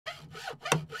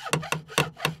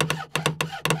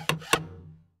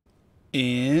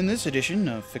In this edition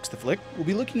of Fix the Flick, we'll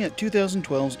be looking at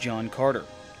 2012's John Carter.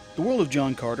 The world of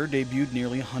John Carter debuted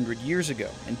nearly 100 years ago,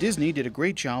 and Disney did a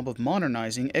great job of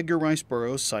modernizing Edgar Rice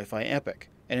Burroughs' sci-fi epic,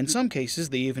 and in some cases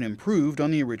they even improved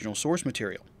on the original source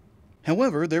material.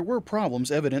 However, there were problems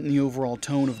evident in the overall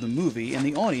tone of the movie and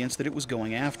the audience that it was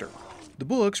going after. The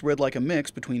books read like a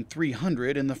mix between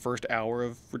 300 and the first hour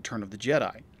of Return of the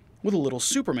Jedi, with a little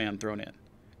Superman thrown in.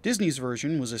 Disney's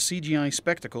version was a CGI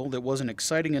spectacle that wasn't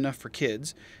exciting enough for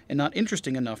kids and not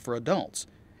interesting enough for adults,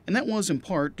 and that was in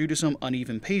part due to some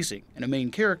uneven pacing and a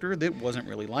main character that wasn't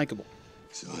really likable.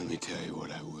 So let me tell you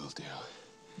what I will do.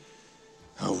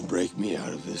 I will break me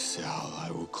out of this cell. I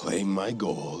will claim my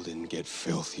gold and get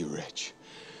filthy rich.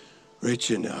 Rich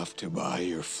enough to buy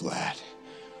your flat,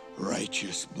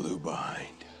 righteous blue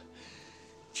bind.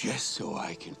 Just so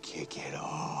I can kick it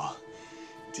all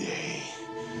day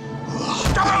long.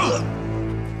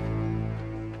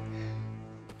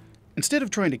 Instead of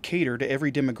trying to cater to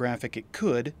every demographic it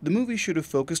could, the movie should have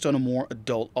focused on a more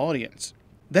adult audience.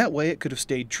 That way it could have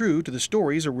stayed true to the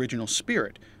story's original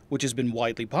spirit, which has been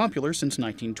widely popular since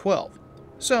 1912.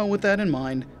 So with that in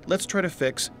mind, let's try to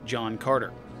fix John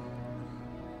Carter.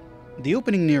 The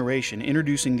opening narration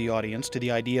introducing the audience to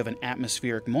the idea of an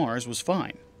atmospheric Mars was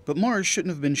fine, but Mars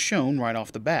shouldn't have been shown right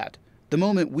off the bat. The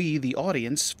moment we, the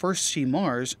audience, first see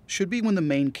Mars should be when the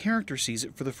main character sees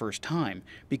it for the first time,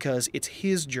 because it's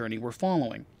his journey we're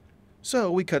following. So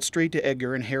we cut straight to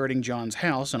Edgar inheriting John's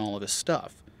house and all of his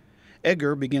stuff.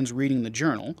 Edgar begins reading the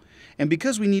journal, and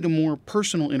because we need a more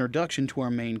personal introduction to our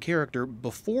main character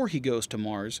before he goes to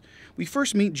Mars, we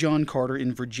first meet John Carter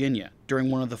in Virginia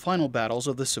during one of the final battles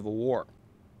of the Civil War.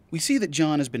 We see that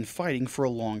John has been fighting for a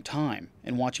long time,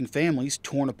 and watching families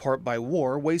torn apart by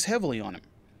war weighs heavily on him.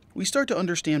 We start to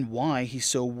understand why he's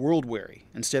so world-weary,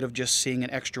 instead of just seeing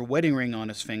an extra wedding ring on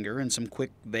his finger and some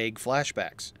quick, vague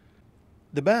flashbacks.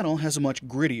 The battle has a much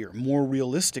grittier, more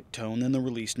realistic tone than the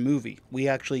released movie. We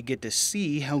actually get to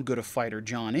see how good a fighter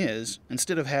John is,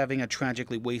 instead of having a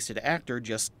tragically wasted actor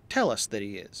just tell us that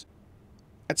he is.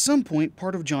 At some point,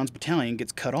 part of John's battalion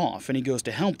gets cut off, and he goes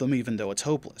to help them even though it's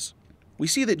hopeless. We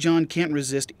see that John can't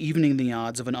resist evening the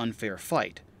odds of an unfair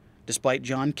fight. Despite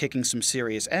John kicking some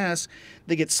serious ass,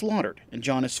 they get slaughtered, and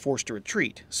John is forced to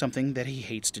retreat, something that he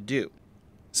hates to do.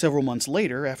 Several months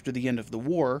later, after the end of the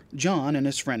war, John and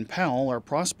his friend Powell are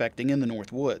prospecting in the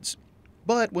North Woods.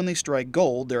 But when they strike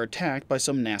gold, they're attacked by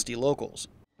some nasty locals.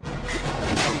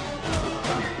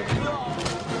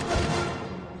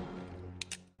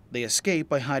 They escape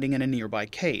by hiding in a nearby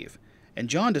cave, and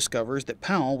John discovers that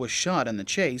Powell was shot in the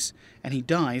chase, and he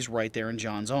dies right there in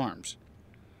John's arms.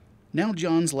 Now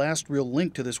John's last real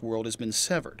link to this world has been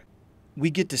severed. We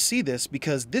get to see this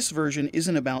because this version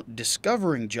isn't about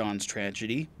discovering John's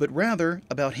tragedy, but rather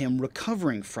about him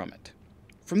recovering from it.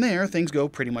 From there, things go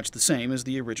pretty much the same as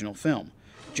the original film.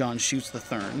 John shoots the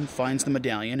Thurn, finds the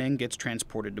medallion, and gets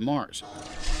transported to Mars.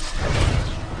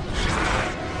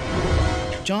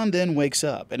 John then wakes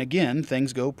up, and again,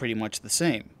 things go pretty much the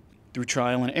same. Through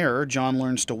trial and error, John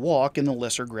learns to walk in the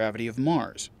lesser gravity of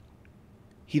Mars.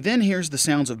 He then hears the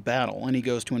sounds of battle, and he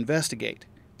goes to investigate.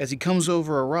 As he comes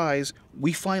over a rise,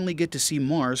 we finally get to see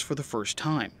Mars for the first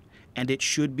time, and it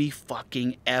should be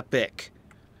fucking epic.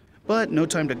 But no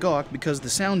time to gawk because the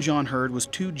sound John heard was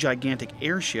two gigantic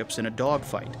airships in a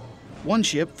dogfight. One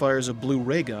ship fires a blue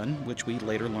ray gun, which we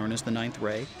later learn is the Ninth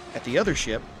Ray, at the other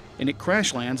ship, and it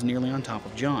crash lands nearly on top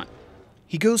of John.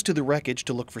 He goes to the wreckage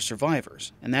to look for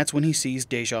survivors, and that's when he sees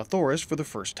Dejah Thoris for the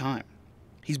first time.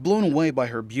 He's blown away by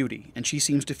her beauty, and she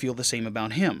seems to feel the same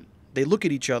about him. They look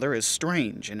at each other as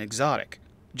strange and exotic.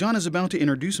 John is about to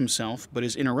introduce himself, but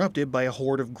is interrupted by a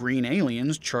horde of green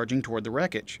aliens charging toward the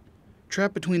wreckage.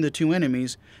 Trapped between the two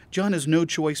enemies, John has no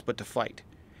choice but to fight.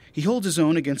 He holds his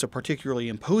own against a particularly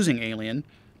imposing alien,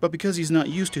 but because he's not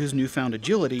used to his newfound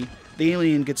agility, the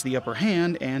alien gets the upper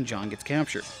hand and John gets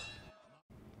captured.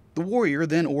 The warrior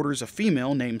then orders a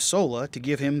female named Sola to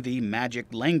give him the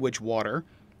magic language water,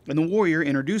 and the warrior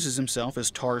introduces himself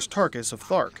as Tars Tarkas of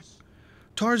Thark.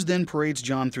 Tars then parades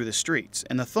John through the streets,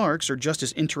 and the Tharks are just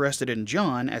as interested in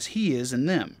John as he is in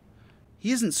them.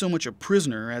 He isn't so much a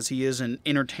prisoner as he is an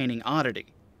entertaining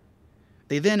oddity.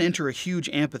 They then enter a huge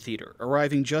amphitheater,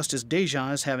 arriving just as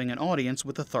Dejah is having an audience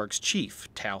with the Thark's chief,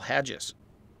 Tal Hagis.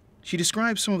 She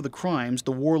describes some of the crimes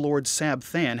the warlord Sab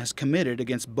Than has committed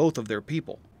against both of their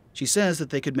people. She says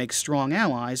that they could make strong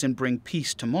allies and bring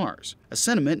peace to Mars, a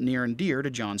sentiment near and dear to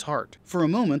John's heart. For a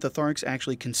moment, the Tharks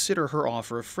actually consider her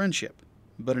offer of friendship,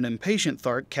 but an impatient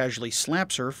Thark casually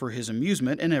slaps her for his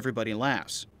amusement and everybody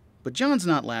laughs. But John's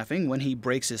not laughing when he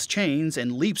breaks his chains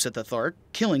and leaps at the Thark,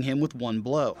 killing him with one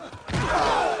blow.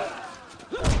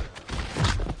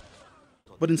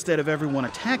 But instead of everyone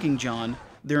attacking John,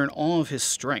 they're in awe of his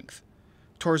strength.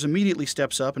 Tars immediately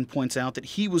steps up and points out that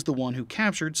he was the one who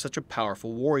captured such a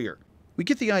powerful warrior. We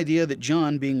get the idea that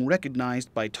John being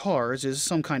recognized by Tars is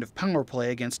some kind of power play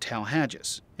against Tal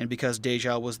Hagis, and because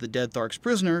Deja was the dead Thark's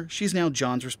prisoner, she's now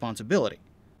John's responsibility.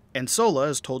 And Sola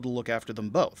is told to look after them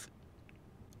both.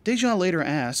 Deja later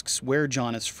asks where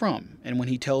John is from, and when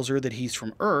he tells her that he's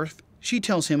from Earth, she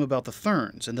tells him about the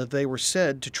Therns and that they were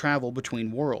said to travel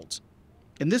between worlds.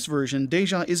 In this version,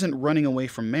 Deja isn't running away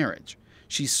from marriage.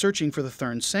 She's searching for the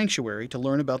Thern sanctuary to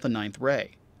learn about the Ninth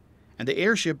Ray, and the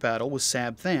airship battle with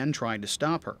Sab Than trying to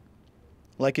stop her.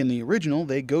 Like in the original,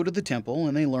 they go to the temple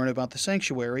and they learn about the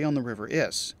sanctuary on the River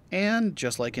Is, and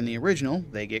just like in the original,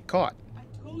 they get caught. I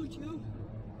told you,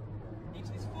 it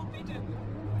is forbidden.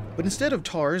 But instead of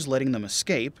Tars letting them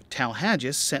escape, Tal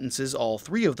Hagis sentences all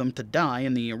three of them to die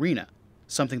in the arena,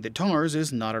 something that Tars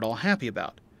is not at all happy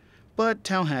about. But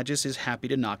Tal Hagis is happy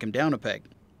to knock him down a peg.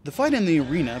 The fight in the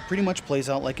arena pretty much plays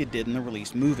out like it did in the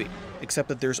released movie, except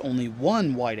that there's only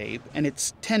one white ape and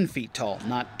it's 10 feet tall,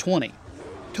 not 20.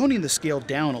 Toning the scale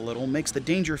down a little makes the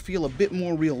danger feel a bit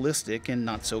more realistic and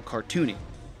not so cartoony.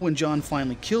 When John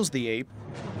finally kills the ape,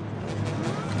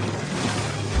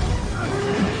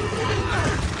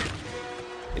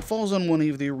 it falls on one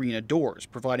of the arena doors,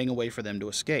 providing a way for them to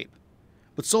escape.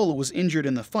 But Sola was injured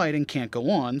in the fight and can't go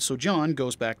on, so John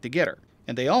goes back to get her,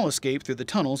 and they all escape through the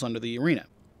tunnels under the arena.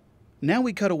 Now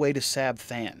we cut away to Sab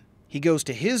Than. He goes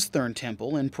to his Thern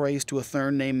temple and prays to a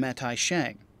Thern named Matai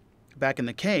Shang. Back in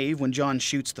the cave, when John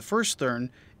shoots the first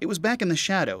Thern, it was back in the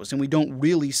shadows and we don't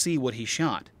really see what he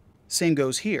shot. Same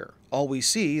goes here. All we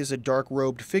see is a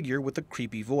dark-robed figure with a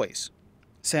creepy voice.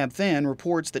 Sab Than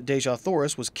reports that Deja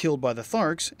Thoris was killed by the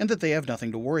Tharks and that they have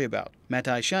nothing to worry about.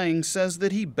 Matai Shang says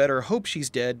that he better hope she's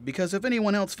dead because if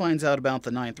anyone else finds out about the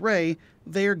Ninth Ray,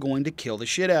 they're going to kill the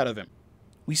shit out of him.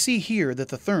 We see here that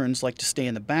the Therns like to stay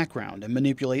in the background and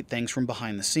manipulate things from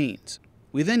behind the scenes.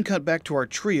 We then cut back to our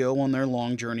trio on their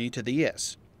long journey to the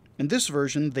Is. In this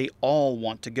version, they all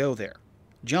want to go there.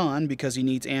 John because he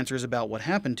needs answers about what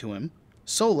happened to him,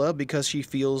 Sola because she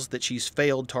feels that she's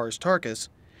failed Tars Tarkas,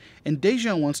 and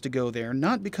Deja wants to go there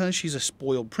not because she's a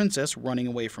spoiled princess running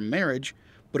away from marriage,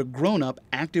 but a grown-up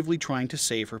actively trying to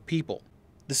save her people.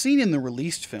 The scene in the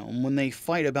released film, when they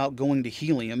fight about going to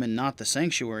Helium and not the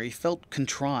sanctuary, felt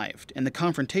contrived, and the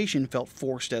confrontation felt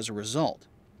forced as a result.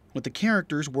 With the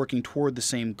characters working toward the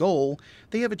same goal,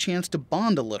 they have a chance to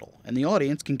bond a little, and the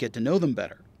audience can get to know them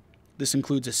better. This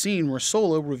includes a scene where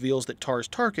Sola reveals that Tars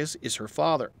Tarkas is her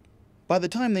father. By the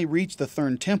time they reach the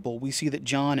Thern Temple, we see that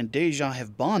John and Deja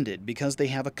have bonded because they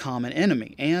have a common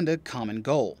enemy and a common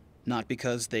goal, not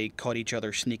because they caught each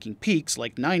other sneaking peeks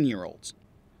like 9-year-olds.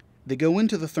 They go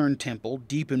into the Thern Temple,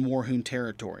 deep in Warhoon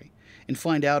territory, and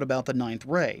find out about the Ninth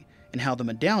Ray and how the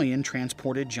medallion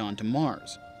transported John to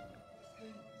Mars.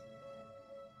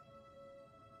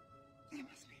 They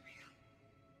must be real.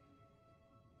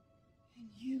 And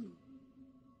you.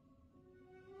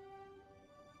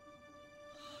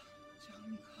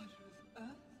 John Carter of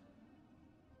Earth?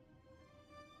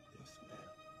 Yes, ma'am.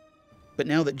 But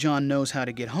now that John knows how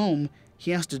to get home, he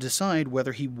has to decide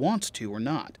whether he wants to or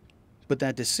not. But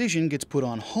that decision gets put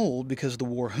on hold because the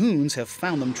Warhoons have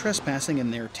found them trespassing in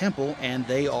their temple and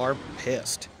they are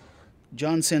pissed.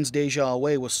 John sends Deja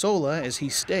away with Sola as he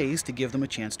stays to give them a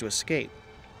chance to escape.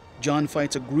 John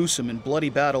fights a gruesome and bloody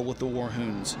battle with the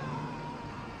Warhoons.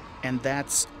 And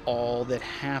that's all that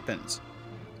happens.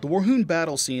 The Warhoon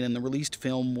battle scene in the released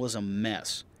film was a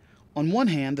mess. On one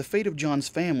hand, the fate of John's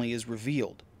family is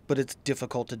revealed, but it's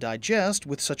difficult to digest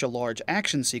with such a large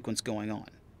action sequence going on.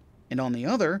 And on the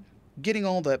other, getting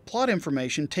all that plot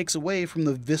information takes away from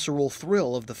the visceral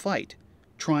thrill of the fight.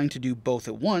 Trying to do both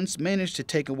at once managed to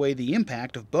take away the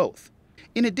impact of both.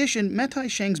 In addition, Matai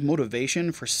Shang's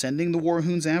motivation for sending the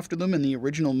Warhoons after them in the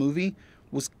original movie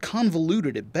was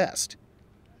convoluted at best.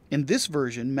 In this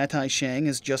version, Matai Shang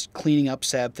is just cleaning up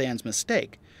Sab Than's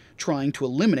mistake, trying to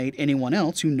eliminate anyone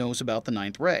else who knows about the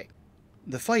Ninth Ray.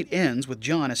 The fight ends with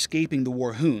John escaping the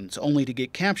Warhoons, only to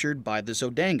get captured by the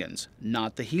Zodangans,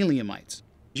 not the Heliumites.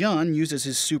 John uses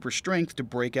his super strength to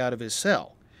break out of his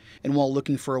cell, and while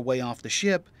looking for a way off the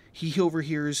ship, he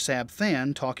overhears Sab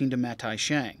Than talking to Matai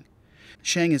Shang.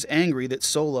 Shang is angry that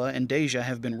Sola and Deja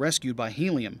have been rescued by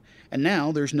Helium, and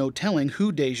now there's no telling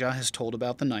who Deja has told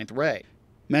about the Ninth Ray.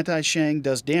 Matai Shang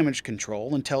does damage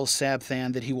control and tells Sab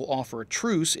Than that he will offer a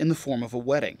truce in the form of a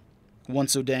wedding.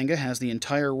 Once Zodanga has the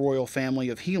entire royal family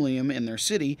of Helium in their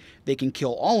city, they can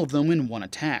kill all of them in one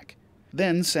attack.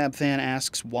 Then Sab Than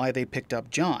asks why they picked up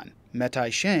John. Matai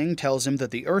Shang tells him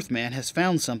that the Earthman has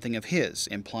found something of his,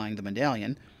 implying the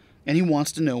medallion, and he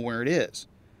wants to know where it is.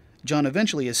 John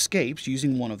eventually escapes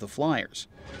using one of the flyers.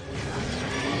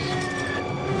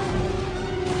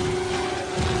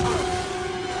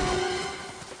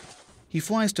 He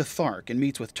flies to Thark and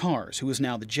meets with Tars, who is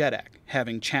now the Jeddak,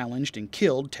 having challenged and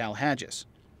killed Tal Hagis.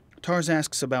 Tars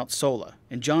asks about Sola,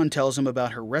 and John tells him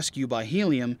about her rescue by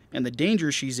Helium and the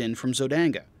danger she's in from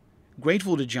Zodanga.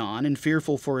 Grateful to John and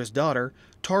fearful for his daughter,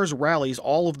 Tars rallies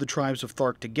all of the tribes of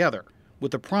Thark together,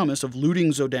 with the promise of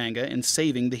looting Zodanga and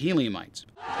saving the Heliumites.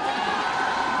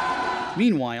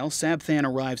 Meanwhile, Sabthan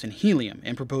arrives in Helium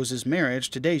and proposes marriage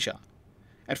to Deja.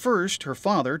 At first, her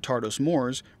father, Tardos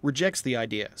Mors, rejects the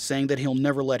idea, saying that he'll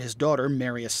never let his daughter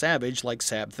marry a savage like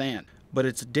Sabthan. But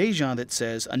it's Deja that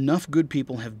says enough good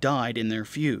people have died in their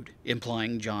feud,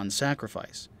 implying John's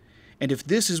sacrifice. And if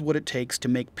this is what it takes to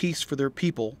make peace for their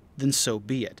people, then so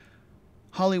be it.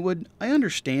 Hollywood, I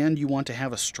understand you want to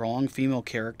have a strong female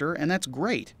character, and that's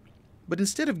great. But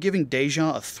instead of giving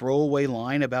Deja a throwaway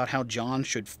line about how John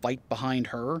should fight behind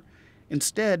her,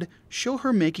 instead, show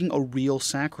her making a real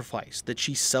sacrifice that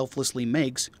she selflessly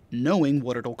makes, knowing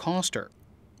what it'll cost her.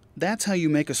 That's how you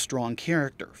make a strong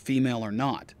character, female or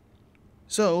not.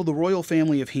 So, the royal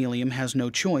family of Helium has no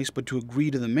choice but to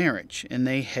agree to the marriage, and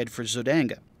they head for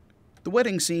Zodanga. The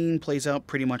wedding scene plays out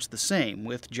pretty much the same,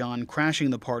 with John crashing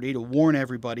the party to warn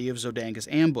everybody of Zodanga's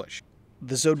ambush.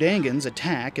 The Zodangans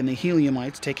attack and the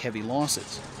Heliumites take heavy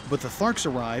losses, but the Tharks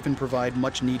arrive and provide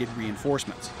much-needed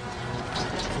reinforcements.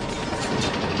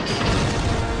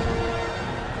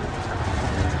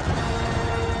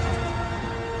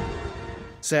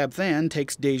 Sabthan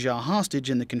takes Deja hostage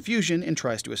in the confusion and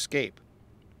tries to escape.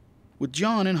 With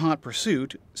John in hot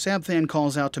pursuit, Sabthan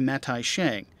calls out to Matai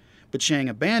Shang, but Shang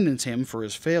abandons him for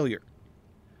his failure.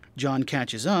 John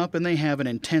catches up and they have an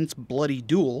intense, bloody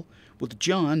duel, with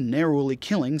John narrowly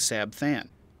killing Sabthan.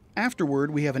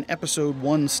 Afterward, we have an Episode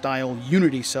 1 style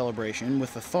unity celebration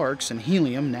with the Tharks and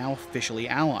Helium now officially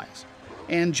allies,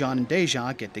 and John and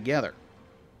Deja get together.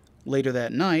 Later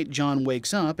that night, John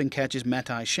wakes up and catches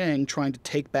Matai Shang trying to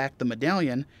take back the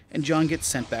medallion, and John gets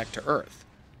sent back to Earth.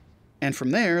 And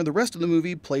from there, the rest of the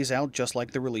movie plays out just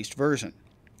like the released version.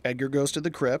 Edgar goes to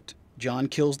the crypt, John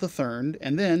kills the Thurn,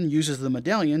 and then uses the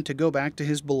medallion to go back to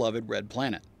his beloved Red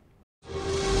Planet.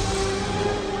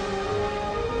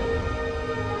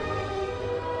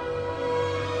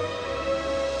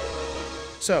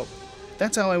 So,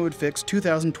 that's how I would fix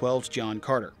 2012's John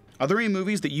Carter. Are there any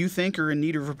movies that you think are in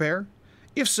need of repair?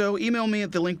 If so, email me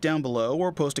at the link down below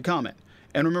or post a comment.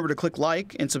 And remember to click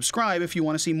like and subscribe if you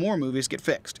want to see more movies get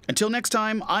fixed. Until next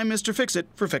time, I'm Mr. Fix-It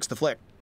for Fix the Flick.